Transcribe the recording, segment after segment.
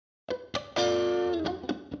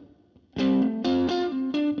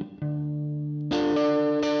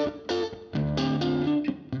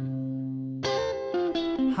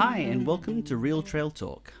Hi, and welcome to Real Trail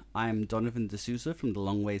Talk. I'm Donovan D'Souza from The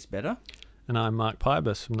Long Ways Better. And I'm Mark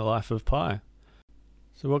Pybus from The Life of Pi.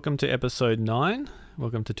 So welcome to episode 9.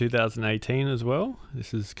 Welcome to 2018 as well.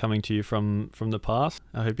 This is coming to you from the past.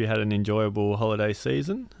 I hope you had an enjoyable holiday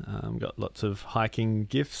season. Got lots of hiking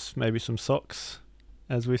gifts, maybe some socks,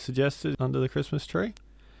 as we suggested, under the Christmas tree.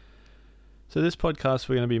 So this podcast,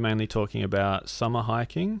 we're going to be mainly talking about summer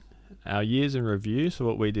hiking, our years in review, so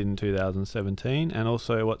what we did in 2017, and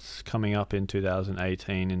also what's coming up in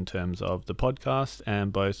 2018 in terms of the podcast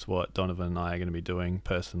and both what Donovan and I are going to be doing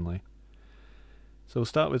personally. So we'll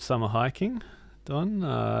start with summer hiking. Don,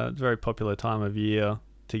 it's a very popular time of year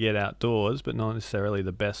to get outdoors, but not necessarily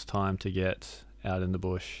the best time to get out in the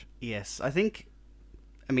bush. Yes, it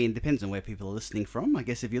depends on where people are listening from. I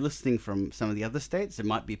guess if you're listening from some of the other states, it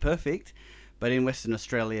might be perfect. But in Western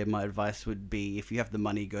Australia, my advice would be, if you have the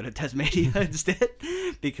money, go to Tasmania instead,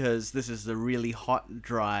 because this is the really hot,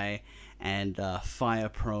 dry, and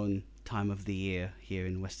fire-prone time of the year here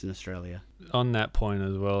in Western Australia. On that point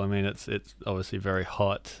as well, it's obviously very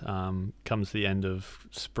hot. Comes the end of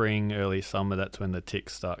spring, early summer, that's when the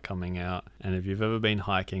ticks start coming out. And if you've ever been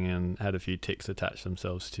hiking and had a few ticks attach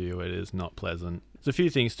themselves to you, it is not pleasant. There's a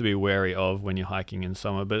few things to be wary of when you're hiking in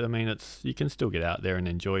summer, but you can still get out there and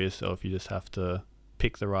enjoy yourself. You just have to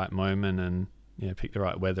pick the right moment and pick the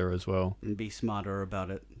right weather as well. And be smarter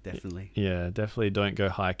about it, definitely. Yeah, definitely don't go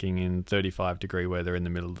hiking in 35 degree weather in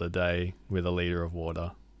the middle of the day with a litre of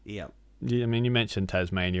water. Yeah. You mentioned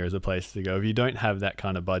Tasmania as a place to go. If you don't have that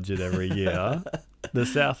kind of budget every year, the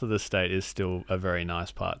south of the state is still a very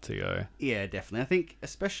nice part to go. Yeah, definitely. I think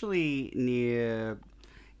especially near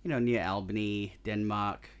Albany,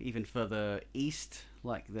 Denmark, even further east,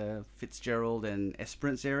 like the Fitzgerald and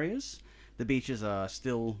Esperance areas, the beaches are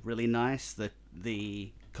still really nice.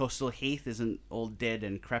 The coastal heath isn't all dead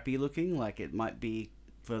and crappy looking like it might be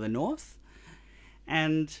further north.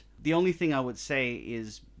 And the only thing I would say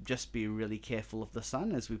is just be really careful of the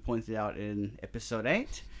sun, as we pointed out in episode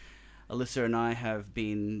 8. Alyssa and I have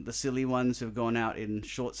been the silly ones who've gone out in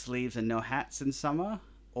short sleeves and no hats in summer,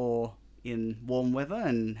 or in warm weather,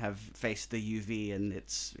 and have faced the UV, and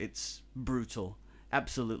it's brutal.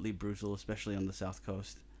 Absolutely brutal, especially on the south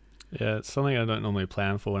coast. Yeah, it's something I don't normally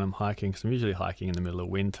plan for when I'm hiking, because I'm usually hiking in the middle of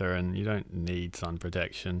winter and you don't need sun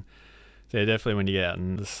protection. So yeah, definitely when you get out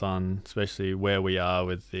in the sun, especially where we are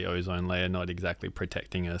with the ozone layer not exactly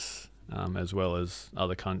protecting us as well as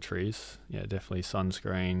other countries, definitely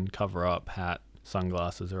sunscreen, cover up, hat,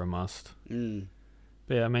 sunglasses are a must.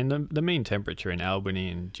 But yeah, the mean temperature in Albany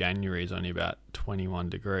in January is only about 21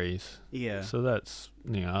 degrees. Yeah. So that's,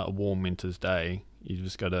 a warm winter's day. You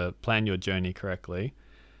just got to plan your journey correctly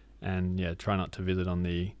and try not to visit on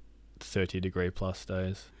the 30 degree plus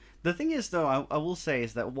days. The thing is, though, I will say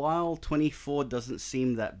is that while 24 doesn't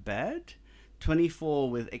seem that bad,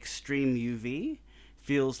 24 with extreme UV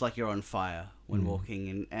feels like you're on fire when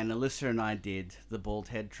walking. And Alyssa and I did the Bald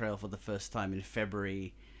Head Trail for the first time in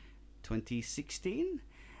February 2016.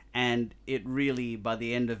 And it really, by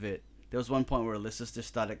the end of it, there was one point where Alyssa just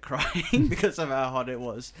started crying because of how hot it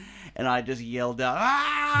was. And I just yelled out,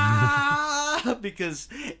 "Ah!" because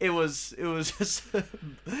it was just,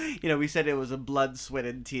 we said it was a blood, sweat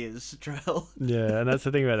and tears trail. Yeah, and that's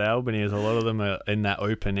the thing about Albany is a lot of them are in that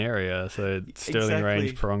open area. So Stirling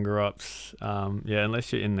Range, Parongarops,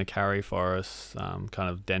 unless you're in the Karri Forest, kind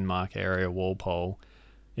of Denmark area, Walpole,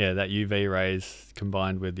 that UV rays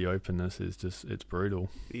combined with the openness is just, it's brutal.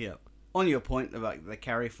 Yeah. On your point about the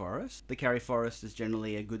Karri Forest is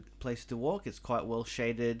generally a good place to walk. It's quite well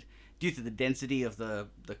shaded. Due to the density of the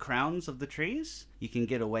crowns of the trees, you can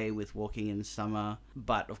get away with walking in summer.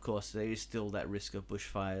 But, of course, there is still that risk of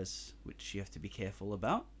bushfires, which you have to be careful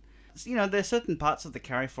about. There's certain parts of the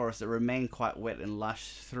Karri Forest that remain quite wet and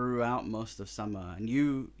lush throughout most of summer. And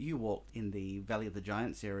you walked in the Valley of the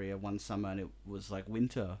Giants area one summer, and it was like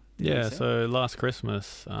winter. Yeah, so last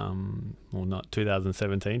Christmas, not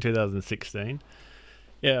 2017, 2016.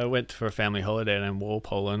 Yeah, I went for a family holiday in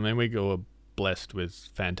Walpole, and we were blessed with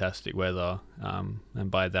fantastic weather.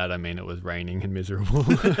 And by that, I mean it was raining and miserable.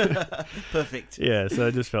 Perfect. Yeah, so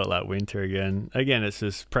it just felt like winter again. Again, it's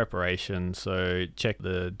just preparation. So check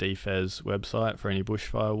the DFES website for any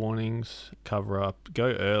bushfire warnings. Cover up.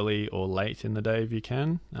 Go early or late in the day if you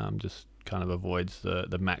can. Just kind of avoids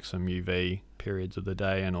the maximum UV periods of the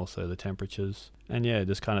day and also the temperatures. And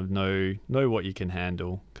just kind of know what you can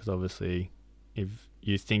handle, because obviously if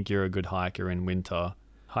you think you're a good hiker in winter,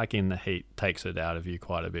 hiking in the heat takes it out of you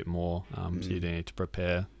quite a bit more. So you do need to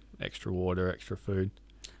prepare extra water, extra food.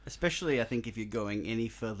 Especially, I think, if you're going any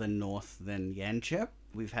further north than Yanchep.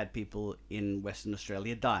 We've had people in Western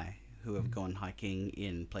Australia die who have gone hiking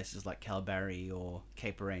in places like Kalbarri or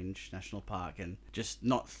Cape Range National Park and just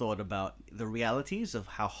not thought about the realities of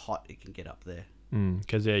how hot it can get up there.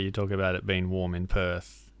 Because you talk about it being warm in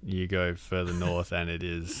Perth. You go further north and it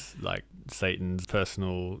is like Satan's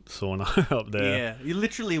personal sauna up there. Yeah, you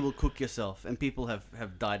literally will cook yourself, and people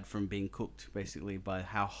have died from being cooked basically by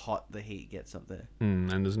how hot the heat gets up there. And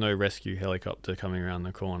there's no rescue helicopter coming around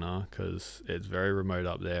the corner because it's very remote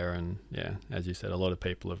up there, and yeah, as you said, a lot of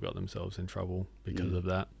people have got themselves in trouble because of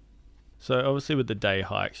that. So obviously with the day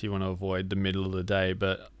hikes you want to avoid the middle of the day,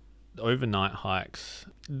 but overnight hikes,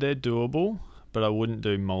 they're doable, but I wouldn't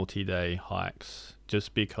do multi-day hikes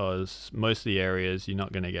just because most of the areas you're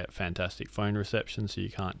not going to get fantastic phone reception, so you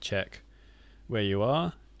can't check where you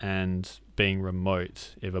are, and being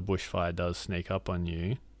remote, if a bushfire does sneak up on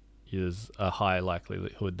you, there's a high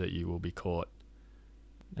likelihood that you will be caught.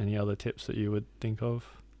 Any other tips that you would think of?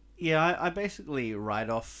 Yeah, I basically write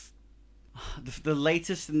off the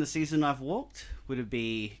latest in the season I've walked would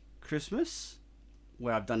be Christmas,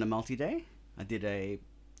 where I've done a multi-day. I did a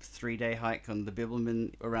 3-day hike on the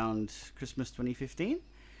Bibbulmun around Christmas 2015,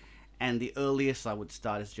 and the earliest I would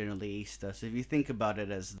start is generally Easter. So if you think about it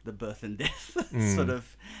as the birth and death sort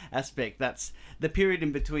of aspect, that's the period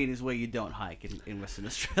in between is where you don't hike in Western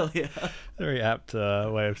Australia. Very apt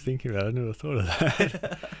way of thinking about it. I never thought of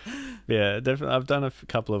that. Yeah, definitely. I've done a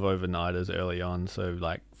couple of overnighters early on, so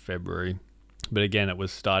like February. But again, it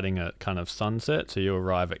was starting at kind of sunset, so you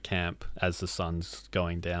arrive at camp as the sun's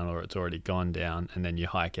going down or it's already gone down, and then you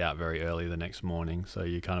hike out very early the next morning, so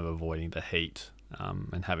you're kind of avoiding the heat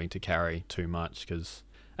and having to carry too much, because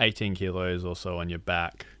 18 kilos or so on your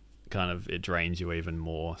back, kind of it drains you even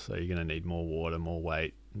more, so you're going to need more water, more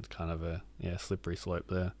weight. It's kind of a slippery slope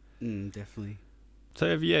there. Definitely. So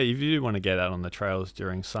if you do want to get out on the trails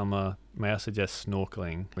during summer, may I suggest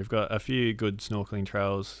snorkeling? We've got a few good snorkeling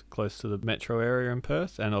trails close to the metro area in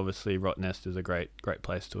Perth, and obviously Rottnest is a great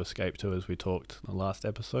place to escape to, as we talked in the last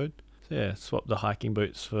episode. So yeah, swap the hiking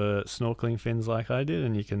boots for snorkeling fins like I did,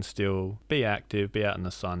 and you can still be active, be out in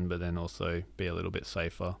the sun, but then also be a little bit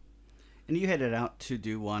safer. And you headed out to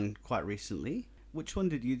do one quite recently. Which one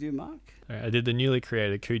did you do, Mark? I did the newly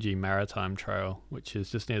created Coogee Maritime Trail, which is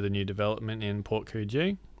just near the new development in Port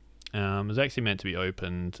Coogee. It was actually meant to be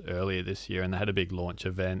opened earlier this year, and they had a big launch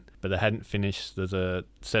event, but they hadn't finished. There's a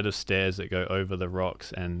set of stairs that go over the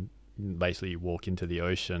rocks, and basically you walk into the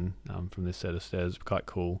ocean from this set of stairs. Quite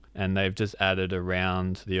cool. And they've just added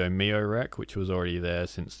around the Omeo wreck, which was already there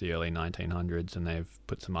since the early 1900s, and they've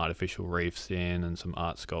put some artificial reefs in and some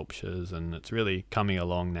art sculptures, and it's really coming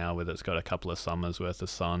along now with it's got a couple of summers worth of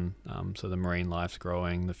sun, so the marine life's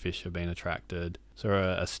growing, the fish have been attracted. So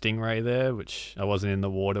a stingray there, which I wasn't in the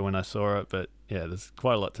water when I saw it, but yeah, there's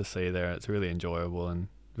quite a lot to see there. It's really enjoyable and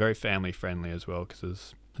very family friendly as well,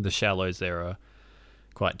 because the shallows there are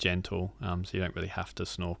quite gentle, so you don't really have to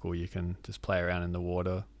snorkel. You can just play around in the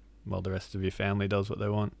water while the rest of your family does what they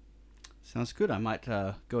want. Sounds good. I might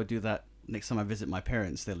go do that next time I visit my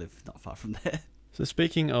parents. They live not far from there. So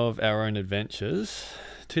speaking of our own adventures,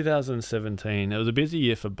 2017, it was a busy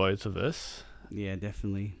year for both of us. Yeah,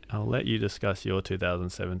 definitely. I'll let you discuss your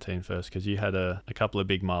 2017 first, because you had a couple of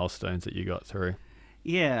big milestones that you got through.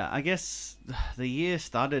 Yeah, I guess the year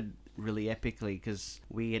started really epically because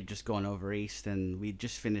we had just gone over east and we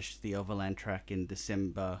just finished the overland track in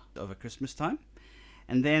December over Christmas time.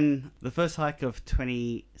 And then the first hike of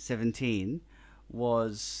 2017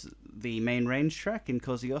 was the main range track in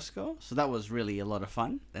Kosciuszko. So that was really a lot of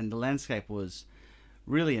fun. And the landscape was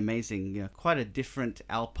really amazing. You know, quite a different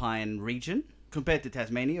alpine region. Compared to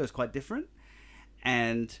Tasmania, it was quite different.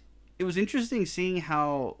 And it was interesting seeing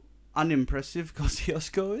how unimpressive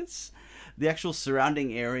Kosciuszko is. The actual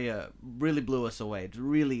surrounding area really blew us away. It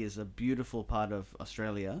really is a beautiful part of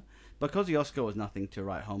Australia. But Kosciuszko was nothing to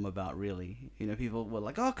write home about, really. You know, people were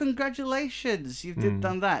like, oh, congratulations, you've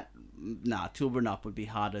done that. Nah, Tilbury would be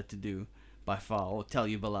harder to do by far, or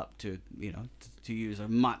Telubullup to use a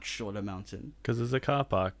much shorter mountain. Because there's a car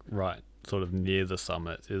park right sort of near the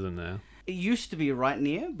summit, isn't there? It used to be right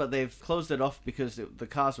near, but they've closed it off because the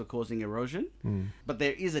cars were causing erosion. But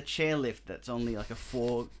there is a chairlift that's only like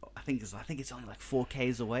I think it's only like 4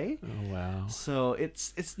 k's away. Oh wow! So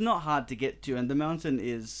it's not hard to get to, and the mountain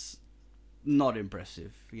is not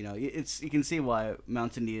impressive. You know, you can see why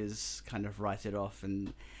mountaineers kind of write it off.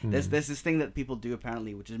 And there's this thing that people do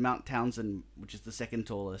apparently, which is Mount Townsend, which is the second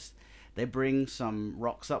tallest. They bring some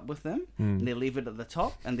rocks up with them, and they leave it at the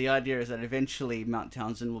top. And the idea is that eventually Mount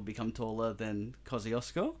Townsend will become taller than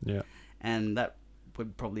Kosciuszko. Yeah. And that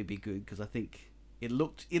would probably be good, because I think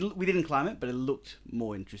we didn't climb it, but it looked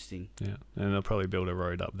more interesting. Yeah, and they'll probably build a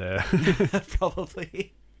road up there.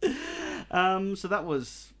 Probably. So that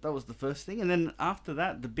was the first thing, and then after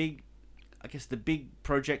that, the big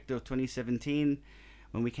project of 2017,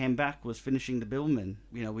 when we came back, was finishing the Bibbulmun.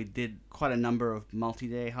 We did quite a number of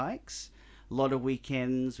multi-day hikes, a lot of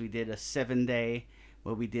weekends. We did a 7-day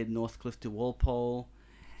where we did Northcliffe to Walpole.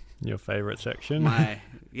 Your favourite section? My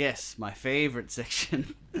favourite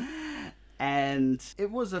section. And it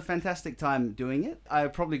was a fantastic time doing it. I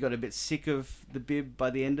probably got a bit sick of the bib by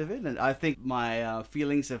the end of it, and I think my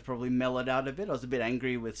feelings have probably mellowed out a bit. I was a bit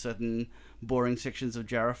angry with certain boring sections of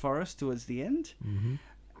Jarrah Forest towards the end. Mm-hmm.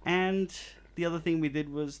 And the other thing we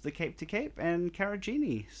did was the Cape to Cape and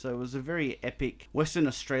Karijini. So it was a very epic Western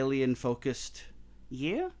Australian focused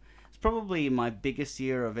year. It's probably my biggest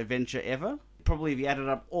year of adventure ever. Probably if you added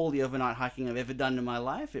up all the overnight hiking I've ever done in my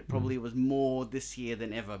life, it probably was more this year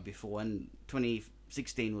than ever before. And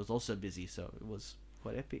 2016 was also busy, so it was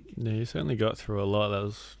quite epic. Yeah, you certainly got through a lot. That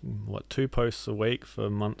was, 2 posts a week for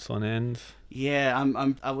months on end? Yeah,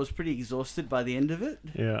 I was pretty exhausted by the end of it.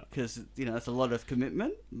 Yeah. Because, it's a lot of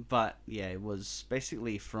commitment. But, yeah, it was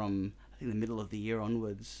basically from, I think, the middle of the year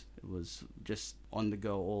onwards. It was just on the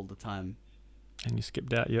go all the time. And you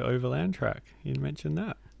skipped out your overland track. You mentioned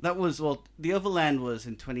that. That was, the Overland was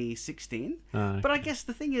in 2016. Okay. But I guess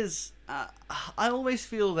the thing is, I always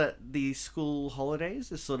feel that the school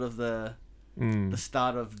holidays is sort of the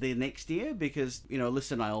start of the next year, because,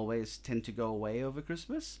 Alyssa and I always tend to go away over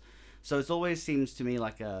Christmas. So it always seems to me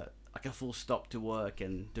like a full stop to work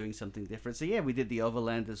and doing something different. So yeah, we did the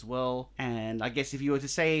Overland as well. And I guess if you were to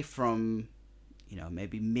say from,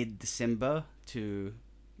 maybe mid-December to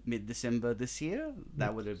mid-December this year,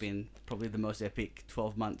 that would have been probably the most epic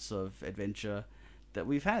 12 months of adventure that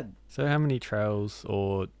we've had. So how many trails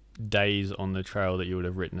or days on the trail that you would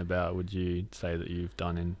have written about would you say that you've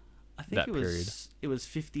done in that period? It was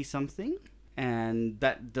 50 something, and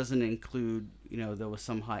that doesn't include, there were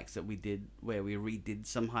some hikes that we did where we redid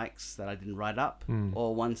some hikes that I didn't write up,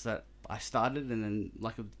 or ones that I started, and then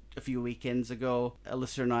like a few weekends ago,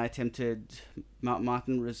 Alyssa and I attempted Mount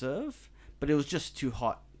Martin Reserve, but it was just too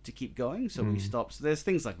hot to keep going, so we stopped. So there's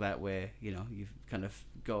things like that where, you kind of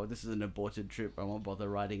go, this is an aborted trip, I won't bother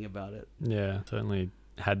writing about it. Yeah, certainly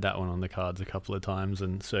had that one on the cards a couple of times,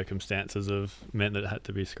 and circumstances have meant that it had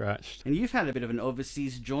to be scratched. And you've had a bit of an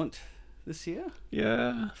overseas jaunt this year?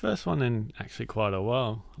 Yeah, first one in actually quite a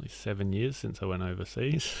while, at least 7 years since I went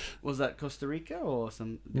overseas. Was that Costa Rica or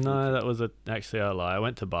some No, that was actually I lie. I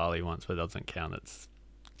went to Bali once, but it doesn't count. It's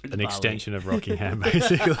an Bali. Extension of Rockingham,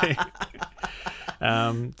 basically.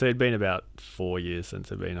 So it'd been about 4 years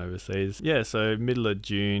since I'd been overseas. Yeah, so middle of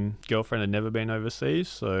June, girlfriend had never been overseas,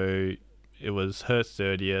 so it was her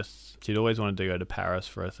 30th. She'd always wanted to go to Paris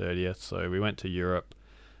for her 30th, so we went to Europe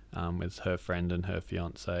with her friend and her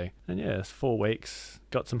fiance. And yeah, it's 4 weeks.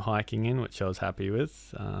 Got some hiking in, which I was happy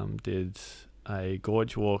with. Did a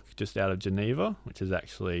gorge walk just out of Geneva, which is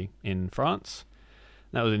actually in France.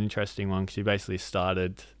 That was an interesting one because you basically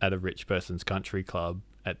started at a rich person's country club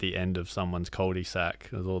at the end of someone's cul-de-sac.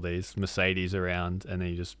 There's all these Mercedes around, and then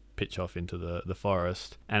you just pitch off into the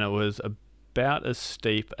forest. And it was about as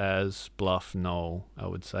steep as Bluff Knoll, I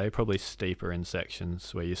would say. Probably steeper in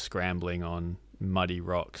sections where you're scrambling on muddy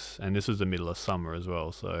rocks. And this was the middle of summer as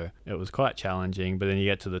well, so it was quite challenging. But then you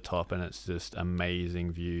get to the top and it's just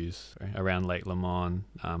amazing views around Lake Leman,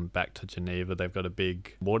 back to Geneva. They've got a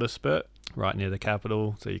big water spurt right near the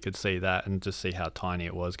capital, so you could see that and just see how tiny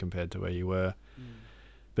it was compared to where you were.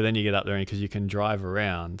 But then you get up there, and because you can drive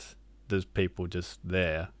around, there's people just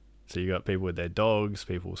there. So you got people with their dogs,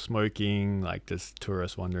 people smoking, like just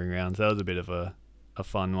tourists wandering around. So that was a bit of a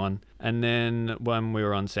fun one. And then when we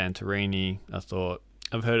were on Santorini, I thought,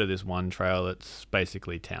 I've heard of this one trail that's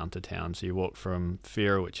basically town to town. So you walk from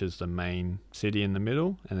Fira, which is the main city in the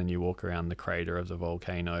middle, and then you walk around the crater of the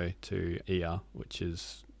volcano to Ia, which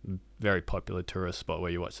is a very popular tourist spot where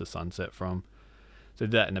you watch the sunset from. So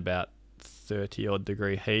did that in about 30 odd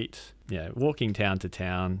degree heat. Yeah, walking town to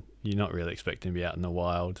town, you're not really expecting to be out in the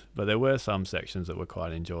wild, but there were some sections that were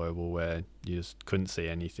quite enjoyable where you just couldn't see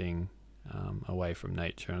anything away from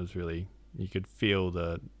nature, and it was really, you could feel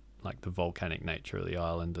the volcanic nature of the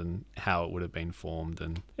island and how it would have been formed.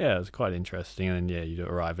 And yeah, it was quite interesting. And then you'd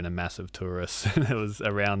arrive in a massive tourist and it was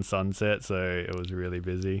around sunset, so it was really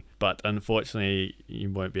busy. But unfortunately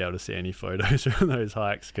you won't be able to see any photos from those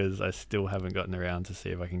hikes because I still haven't gotten around to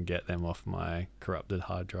see if I can get them off my corrupted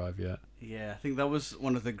hard drive yet. Yeah, I think that was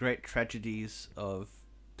one of the great tragedies of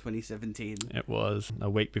 2017. It was.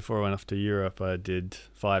 A week before I went off to Europe, I did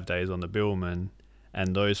 5 days on the Bibbulmun,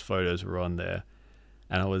 and those photos were on there.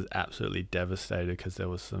 And I was absolutely devastated because there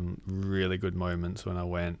was some really good moments when I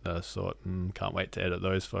went that I thought, can't wait to edit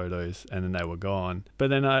those photos. And then they were gone. But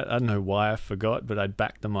then I don't know why I forgot, but I'd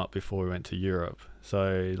backed them up before we went to Europe.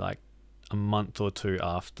 So like a month or two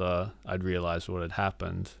after I'd realized what had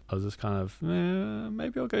happened, I was just kind of,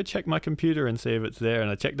 maybe I'll go check my computer and see if it's there.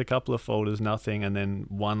 And I checked a couple of folders, nothing. And then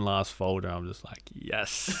one last folder, I'm just like,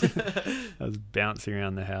 yes. I was bouncing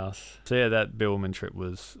around the house. So yeah, that Bibbulmun trip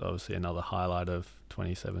was obviously another highlight of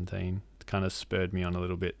 2017. It kind of spurred me on a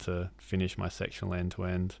little bit to finish my sectional end to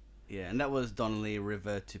end. Yeah, and that was Donnelly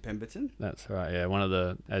River to Pemberton. That's right, yeah. One of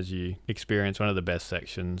the, as you experience, one of the best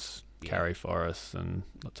sections. Carry Forest and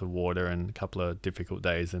lots of water and a couple of difficult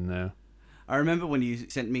days in there. I remember when you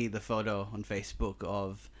sent me the photo on Facebook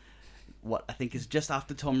of what I think is just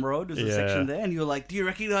after Tom Road. There's a section there, and you were like, do you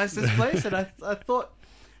recognize this place? And I thought,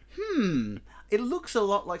 it looks a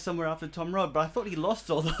lot like somewhere after Tom Road, but I thought he lost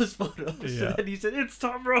all those photos. Yeah. And then you said, it's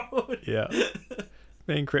Tom Road. Yeah.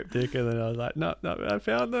 Being cryptic, and then I was like, no, I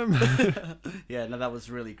found them. Yeah, no, that was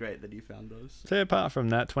really great that you found those. So apart from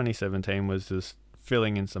that, 2017 was just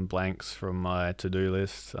filling in some blanks from my to-do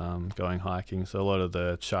list, going hiking. So a lot of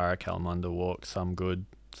the Shire Kalamunda walks, some good,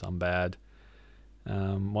 some bad.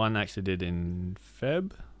 One actually did in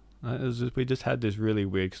Feb. We just had this really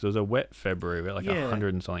weird, because it was a wet February, we had like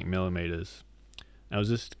 100 and something millimeters. And it was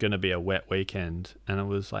just going to be a wet weekend, and it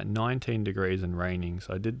was like 19 degrees and raining.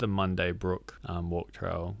 So I did the Monday Brook walk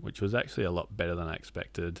trail, which was actually a lot better than I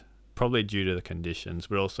expected. Probably due to the conditions,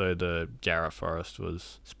 but also the Jarrah Forest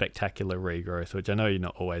was spectacular regrowth, which I know you're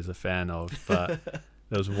not always a fan of, but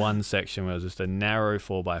there was one section where it was just a narrow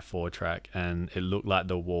 4x4 track, and it looked like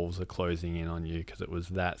the walls are closing in on you because it was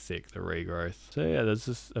that thick, the regrowth. So yeah, there's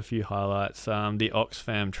just a few highlights. The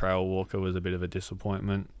Oxfam Trail Walker was a bit of a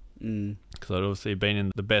disappointment because I'd obviously been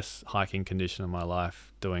in the best hiking condition of my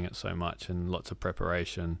life, doing it so much and lots of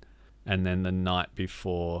preparation, and then the night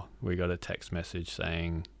before we got a text message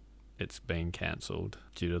saying it's been cancelled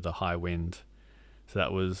due to the high wind. So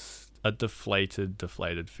that was a deflated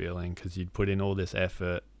feeling, because you'd put in all this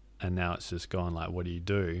effort and now it's just gone. Like, what do you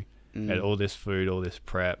do? Had all this food, all this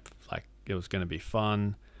prep, like it was going to be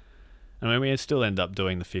fun. I mean, we still end up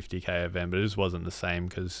doing the 50k event, but it just wasn't the same,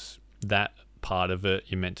 because that part of it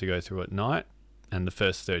you meant to go through at night, and the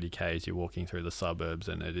first 30k's you're walking through the suburbs,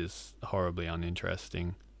 and it is horribly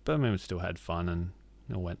uninteresting. But I mean, we still had fun and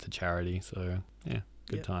went to charity, so yeah,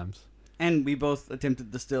 good times. And we both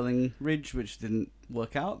attempted the Stirling Ridge, which didn't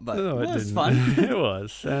work out, but it was fun. It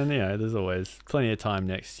was. And, there's always plenty of time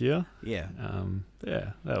next year. Yeah.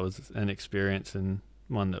 That was an experience, and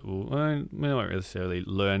one that we won't necessarily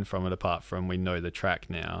learn from it, apart from we know the track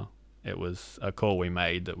now. It was a call we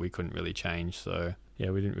made that we couldn't really change. So,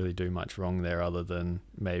 yeah, we didn't really do much wrong there, other than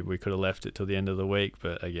maybe we could have left it till the end of the week.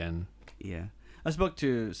 But, again. Yeah. I spoke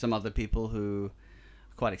to some other people who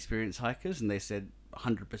are quite experienced hikers, and they said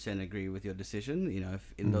 100% agree with your decision.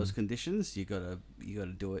 If in those conditions, you gotta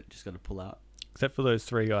do it. Just gotta pull out. Except for those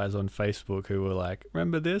 3 guys on Facebook who were like,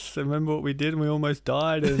 remember this? Remember what we did and we almost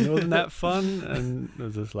died, and wasn't that fun? And it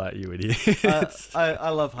was just like, you idiots. I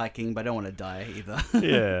love hiking, but I don't want to die either.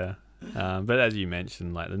 Yeah. But as you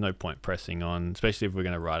mentioned, like, there's no point pressing on, especially if we're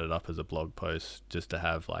going to write it up as a blog post, just to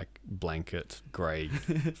have like blanket grey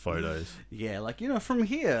photos. Yeah, like, from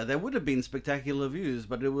here there would have been spectacular views,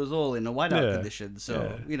 but it was all in a whiteout condition.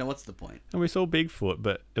 So what's the point? And we saw Bigfoot,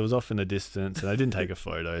 but it was off in the distance, and I didn't take a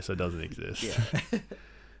photo, so it doesn't exist. Yeah.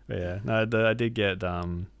 But yeah, no, I did get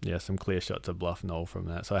some clear shots of Bluff Knoll from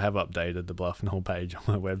that. So I have updated the Bluff Knoll page on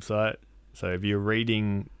my website. So if you're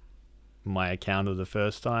reading my account of the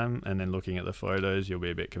first time and then looking at the photos, you'll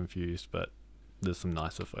be a bit confused, but there's some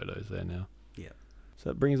nicer photos there now. Yeah.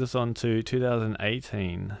 So that brings us on to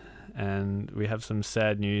 2018, and we have some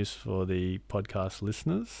sad news for the podcast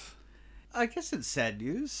listeners. I guess it's sad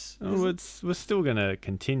news. We're still going to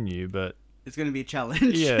continue, but it's going to be a challenge.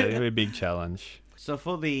 Yeah, it'll be a big challenge. So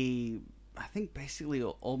for I think basically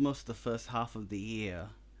almost the first half of the year,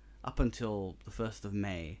 up until the 1st of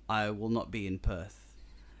May, I will not be in Perth.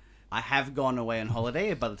 I have gone away on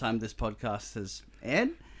holiday by the time this podcast has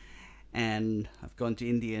aired, and I've gone to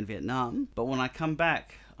India and Vietnam. But when I come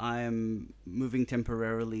back, I'm moving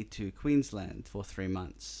temporarily to Queensland for 3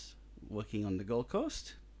 months, working on the Gold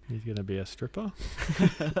Coast. He's going to be a stripper?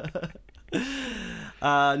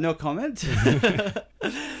 No comment.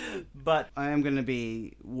 But I am going to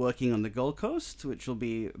be working on the Gold Coast, which will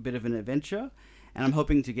be a bit of an adventure. And I'm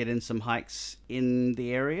hoping to get in some hikes in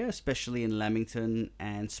the area, especially in Lamington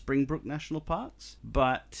and Springbrook National Parks.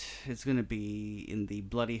 But it's going to be in the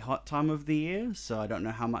bloody hot time of the year, so I don't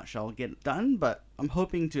know how much I'll get done. But I'm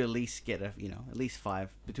hoping to at least get at least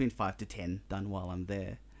between 5 to 10 done while I'm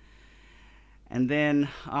there. And then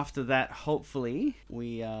after that, hopefully,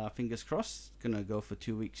 we are, fingers crossed, going to go for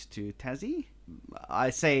 2 weeks to Tassie.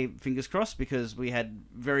 I say fingers crossed because we had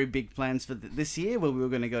very big plans for this year where we were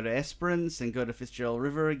going to go to Esperance and go to Fitzgerald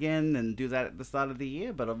River again and do that at the start of the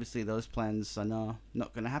year. But obviously those plans are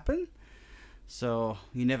not going to happen. So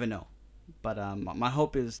you never know. But my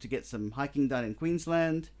hope is to get some hiking done in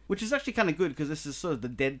Queensland, which is actually kind of good because this is sort of the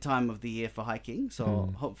dead time of the year for hiking.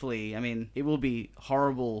 So hopefully, I mean, it will be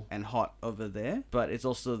horrible and hot over there, but it's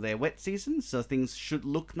also their wet season, so things should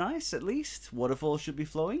look nice at least. Waterfalls should be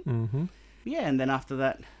flowing. Mm-hmm. Yeah, and then after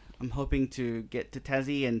that, I'm hoping to get to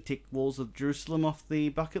Tassie and tick Walls of Jerusalem off the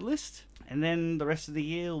bucket list. And then the rest of the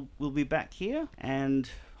year, we'll be back here. And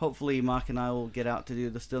hopefully Mark and I will get out to do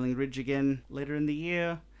the Stirling Ridge again later in the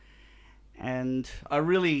year. And I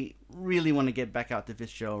really, really want to get back out to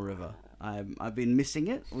Fitzgerald River. I've been missing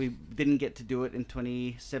it. We didn't get to do it in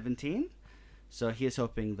 2017. So here's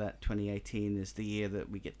hoping that 2018 is the year that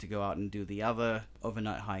we get to go out and do the other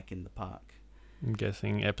overnight hike in the park. I'm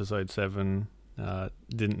guessing episode 7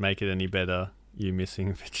 didn't make it any better, you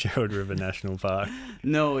missing Fitzgerald River National Park.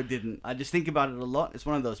 No, it didn't. I just think about it a lot. It's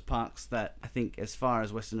one of those parks that I think as far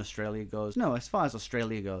as Western Australia goes, as far as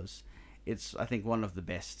Australia goes, it's, I think, one of the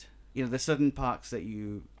best. There's certain parks that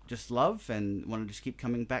you just love and want to just keep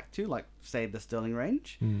coming back to, like, say, the Stirling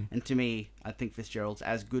Range. And to me, I think Fitzgerald's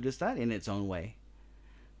as good as that in its own way.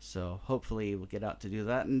 So hopefully we'll get out to do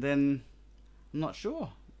that. And then, I'm not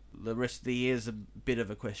sure. The rest of the year is a bit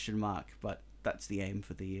of a question mark, but that's the aim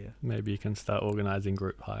for the year. Maybe you can start organising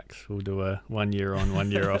group hikes. We'll do a 1 year on,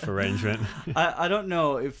 1 year off arrangement. I don't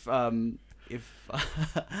know if I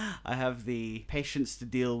have the patience to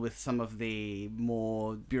deal with some of the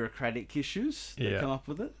more bureaucratic issues that come up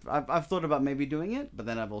with it. I've thought about maybe doing it, but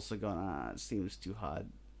then I've also gone, it seems too hard.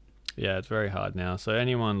 Yeah, it's very hard now. So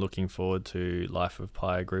anyone looking forward to Life of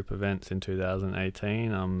Pi group events in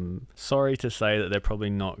 2018, I'm sorry to say that they're probably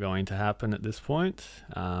not going to happen at this point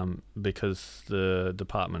because the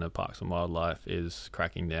Department of Parks and Wildlife is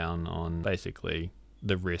cracking down on basically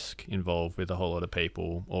the risk involved with a whole lot of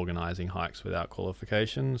people organising hikes without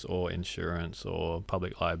qualifications or insurance or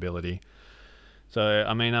public liability. So,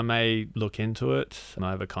 I mean, I may look into it.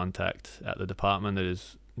 I have a contact at the department that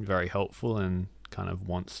is very helpful and kind of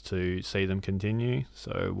wants to see them continue.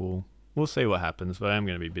 So we'll see what happens. But I am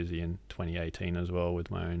going to be busy in 2018 as well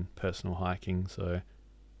with my own personal hiking. So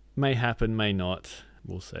may happen, may not.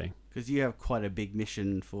 We'll see. Because you have quite a big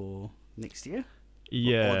mission for next year.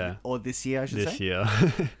 Yeah. Or this year, I should say. This year.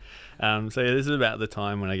 So this is about the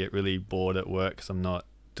time when I get really bored at work because I'm not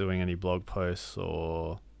doing any blog posts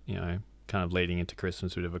or, kind of leading into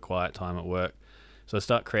Christmas, a bit of a quiet time at work. So I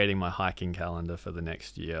start creating my hiking calendar for the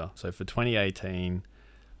next year. So for 2018,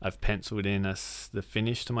 I've penciled in the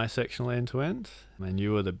finish to my sectional end-to-end. And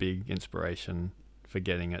you were the big inspiration for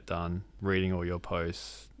getting it done. Reading all your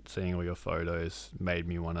posts, seeing all your photos made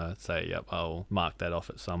me want to say, yep, I'll mark that off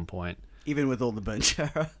at some point. Even with all the burnt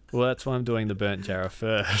jarrah. Well, that's why I'm doing the burnt jarrah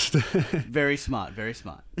first. Very smart, very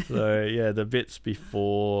smart. So, yeah, the bits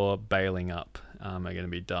before bailing up are going to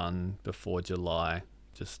be done before July,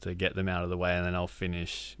 just to get them out of the way, and then I'll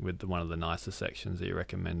finish with one of the nicer sections that you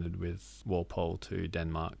recommended with Walpole to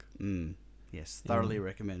Denmark. Yes, thoroughly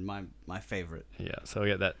recommend. My favourite. Yeah, so I'll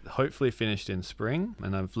get that hopefully finished in spring,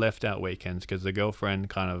 and I've left out weekends because the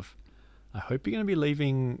girlfriend I hope you're going to be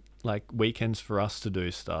leaving like weekends for us to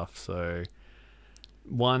do stuff. So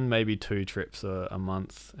 1, maybe 2 trips a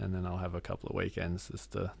month, and then I'll have a couple of weekends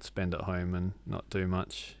just to spend at home and not do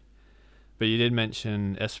much. But you did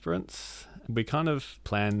mention Esperance. We kind of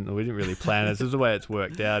planned, we didn't really plan it. This is the way it's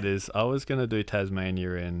worked out is I was going to do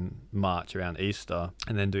Tasmania in March around Easter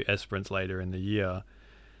and then do Esperance later in the year.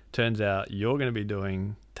 Turns out you're going to be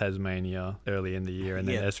doing Tasmania early in the year and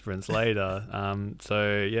then Esperance later. I'm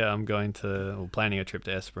planning a trip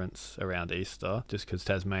to Esperance around Easter just because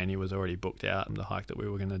Tasmania was already booked out and the hike that we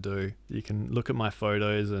were going to do. You can look at my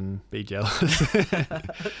photos and be jealous.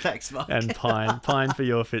 Thanks, Mark. And pine for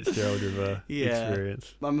your Fitzgerald River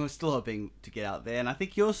experience. I'm still hoping to get out there, and I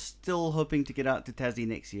think you're still hoping to get out to Tassie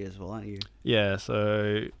next year as well, aren't you? Yeah,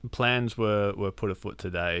 so plans were put afoot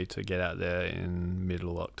today to get out there in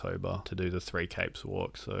middle October to do the 3 Capes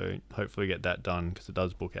walk. So hopefully get that done because it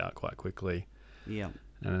does book out quite quickly. Yeah.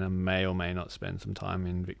 And then I may or may not spend some time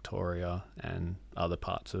in Victoria and other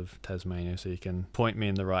parts of Tasmania so you can point me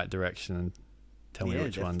in the right direction and tell me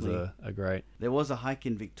which ones are great. There was a hike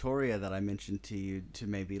in Victoria that I mentioned to you to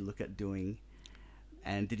maybe look at doing.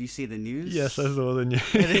 And did you see the news? Yes, I saw the news.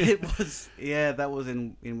 It was, that was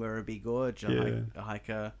in Werribee Gorge. A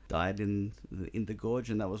hiker died in the gorge,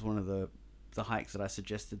 and that was one of the hikes that I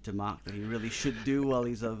suggested to Mark that he really should do while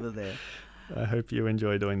he's over there. I hope you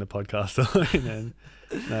enjoy doing the podcast alone.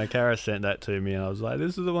 And no, Kara sent that to me, and I was like,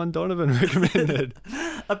 "This is the one Donovan recommended."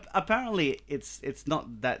 Apparently, it's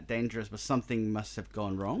not that dangerous, but something must have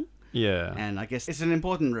gone wrong. Yeah. And I guess it's an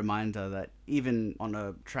important reminder that even on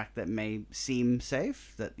a track that may seem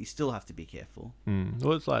safe, that you still have to be careful.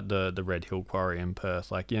 Well, it's like the Red Hill Quarry in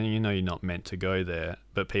Perth. Like, you know you're not meant to go there,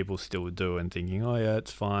 but people still do, and thinking, oh yeah,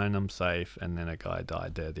 it's fine, I'm safe. And then a guy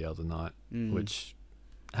died there the other night, which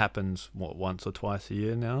happens, once or twice a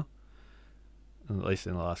year now? At least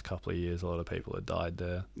in the last couple of years, a lot of people have died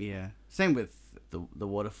there. Yeah. Same with the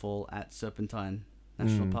waterfall at Serpentine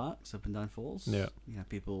National Park, Serpentine Falls. Yeah.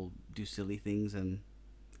 People do silly things and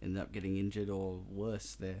end up getting injured or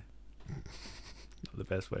worse there. Not the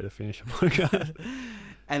best way to finish a podcast.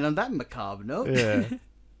 And on that macabre note, yeah.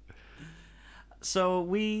 So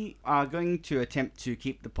we are going to attempt to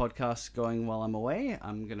keep the podcast going while I'm away.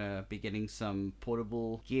 I'm going to be getting some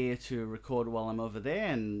portable gear to record while I'm over there,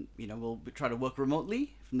 and we'll try to work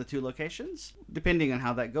remotely from the 2 locations. Depending on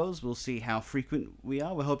how that goes, we'll see how frequent we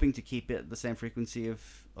are. We're hoping to keep it the same frequency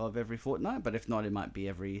of every fortnight, but if not, it might be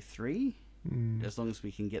every 3. As long as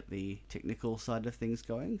we can get the technical side of things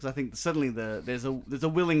going, because I think suddenly there's a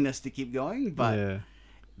willingness to keep going, but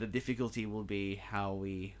the difficulty will be how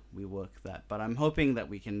we work that. But I'm hoping that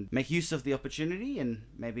we can make use of the opportunity, and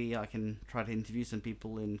maybe I can try to interview some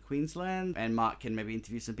people in Queensland, and Mark can maybe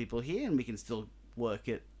interview some people here, and we can still work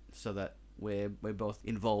it so that we're both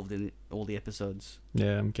involved in all the episodes.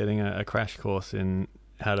 Yeah, I'm getting a crash course in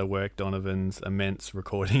how to work Donovan's immense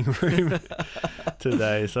recording room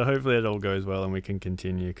today. So hopefully it all goes well and we can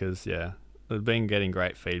continue, because we've been getting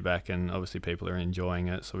great feedback, and obviously people are enjoying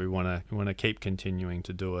it. So we want to keep continuing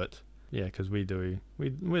to do it. Yeah, because we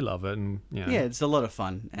love it, and Yeah, it's a lot of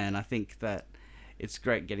fun, and I think that it's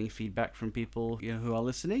great getting feedback from people who are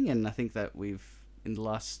listening. And I think that in the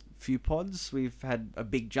last few pods, we've had a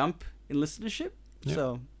big jump in listenership. Yep.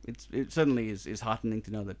 So it certainly is heartening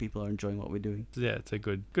to know that people are enjoying what we're doing. Yeah, it's a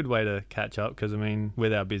good way to catch up, because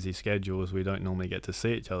with our busy schedules, we don't normally get to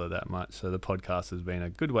see each other that much. So the podcast has been a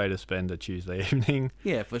good way to spend a Tuesday evening.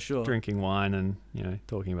 Yeah, for sure. Drinking wine and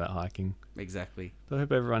talking about hiking. Exactly. So I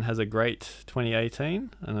hope everyone has a great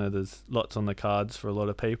 2018. I know there's lots on the cards for a lot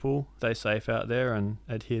of people. Stay safe out there and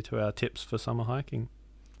adhere to our tips for summer hiking.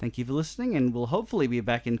 Thank you for listening, and we'll hopefully be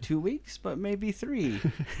back in 2 weeks, but maybe 3.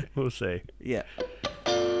 We'll see. Yeah.